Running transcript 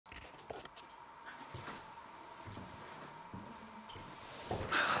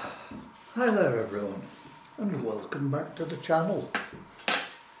Hi there everyone, and welcome back to the channel.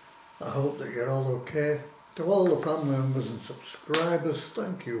 I hope that you're all okay. To all the family members and subscribers,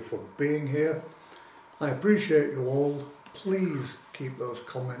 thank you for being here. I appreciate you all. Please keep those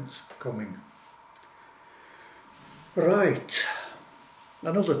comments coming. Right,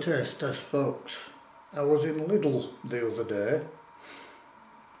 another taste test folks. I was in Lidl the other day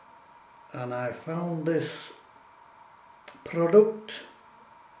and I found this product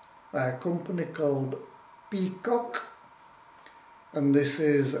by a company called Peacock, and this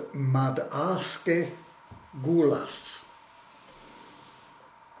is Madarsky Gulas,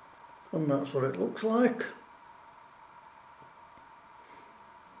 and that's what it looks like.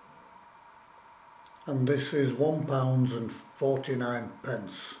 And this is £1.49,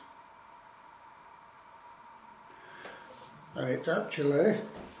 and it's actually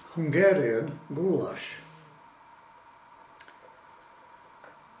Hungarian Goulash.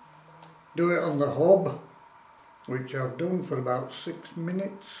 Do it on the hob, which I've done for about 6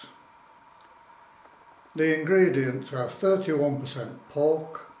 minutes. The ingredients are 31%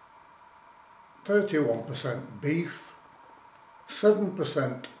 pork, 31% beef,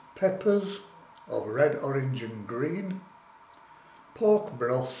 7% peppers of red, orange and green, pork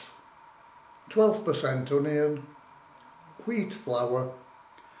broth, 12% onion, wheat flour,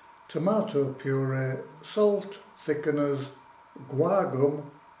 tomato puree, salt, thickeners, guar gum,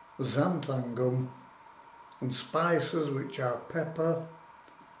 xanthan gum, and spices which are pepper,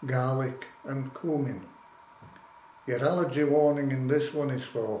 garlic and cumin. Your allergy warning in this one is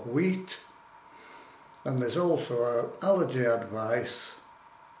for wheat, and there's also an allergy advice.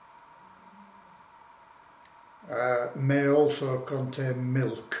 May also contain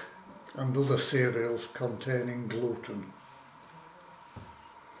milk and other cereals containing gluten.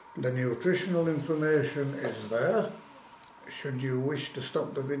 The nutritional information is there, should you wish to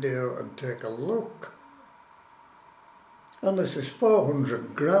stop the video and take a look. And this is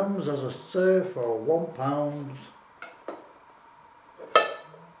 400 grams, as I say, for £1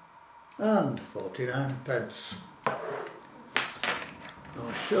 and 49p.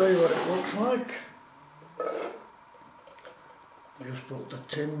 I'll show you what it looks like. Just put the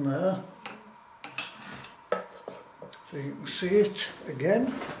tin there so you can see it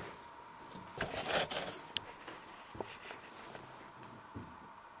again.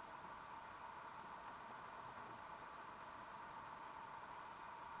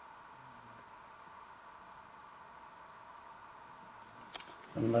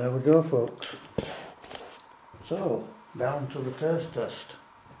 And there we go folks. So, down to the taste test.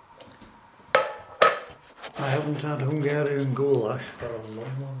 I haven't had Hungarian Goulash for a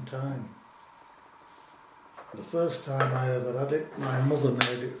long time. The first time I ever had it, my mother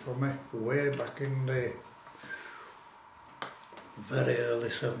made it for me way back in the very early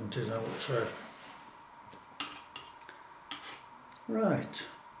 70s, I would say. Right,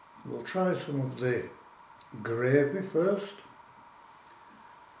 we'll try some of the gravy first.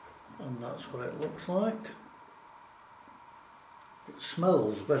 And that's what it looks like. It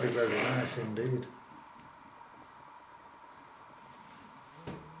smells very, very nice indeed.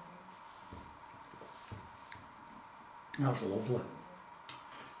 That's lovely.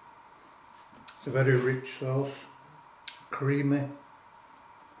 It's a very rich sauce, creamy,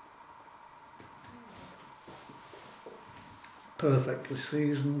 perfectly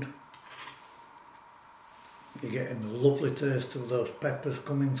seasoned. You're getting the lovely taste of those peppers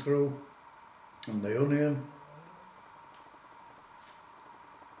coming through and the onion.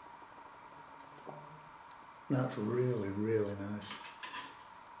 That's really, really nice.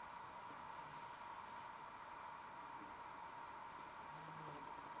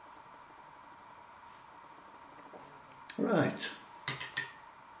 Right,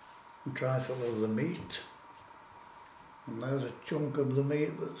 and try some of the meat. And there's a chunk of the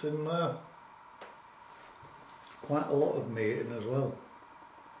meat that's in there. Quite a lot of meat in as well.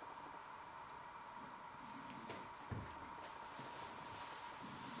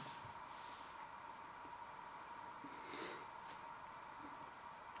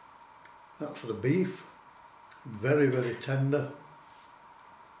 That's the beef, very, very tender.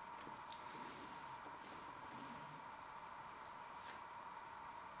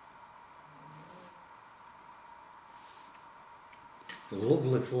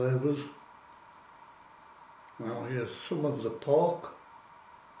 Lovely flavours. Now here's some of the pork.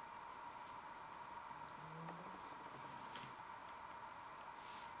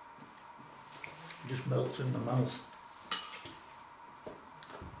 Just melts in the mouth.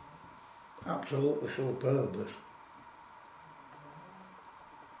 Absolutely superb this.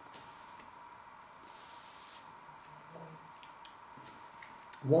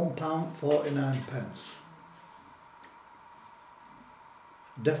 £1.49.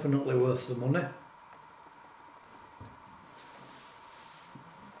 Definitely worth the money.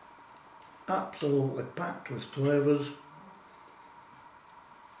 Absolutely packed with flavours.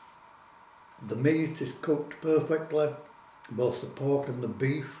 The meat is cooked perfectly, both the pork and the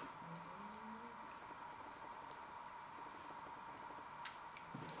beef.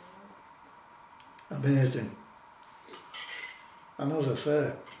 Amazing. And as I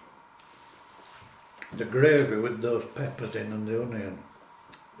say, the gravy with those peppers in and the onion,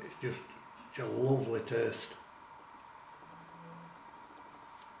 it's just such a lovely taste.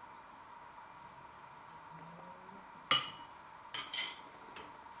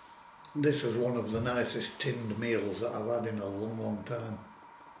 This is one of the nicest tinned meals that I've had in a long time.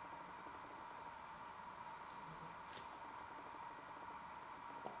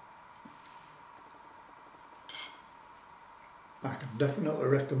 I can definitely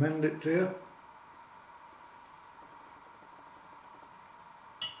recommend it to you.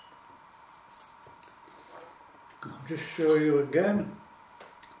 I'll just show you again.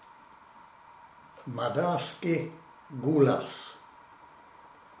 Madarsky Gulas.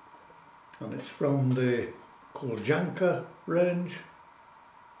 And it's from the Cuisine range.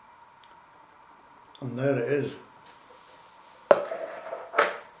 And there it is.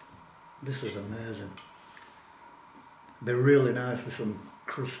 This is amazing. Be really nice with some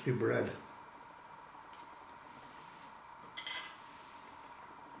crusty bread.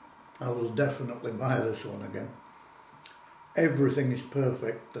 I will definitely buy this one again. Everything is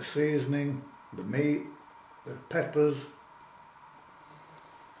perfect. The seasoning, the meat, the peppers.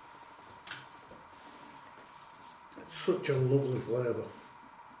 It's such a lovely flavour.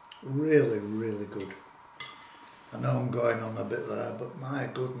 Really, really good. I know I'm going on a bit there, but my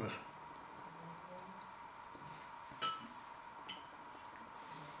goodness.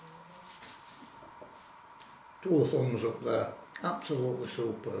 Two thumbs up there. Absolutely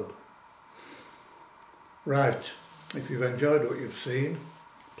superb. Right, if you've enjoyed what you've seen,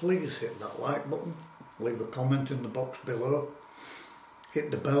 please hit that like button, leave a comment in the box below,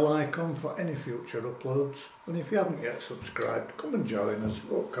 hit the bell icon for any future uploads, and if you haven't yet subscribed, come and join us.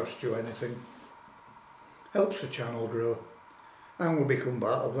 It won't cost you anything. Helps the channel grow, and we'll become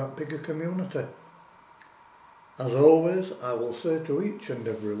part of that bigger community. As always, I will say to each and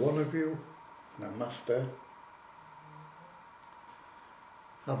every one of you, Namaste.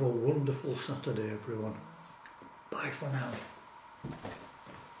 Have a wonderful Saturday, everyone. Bye for now.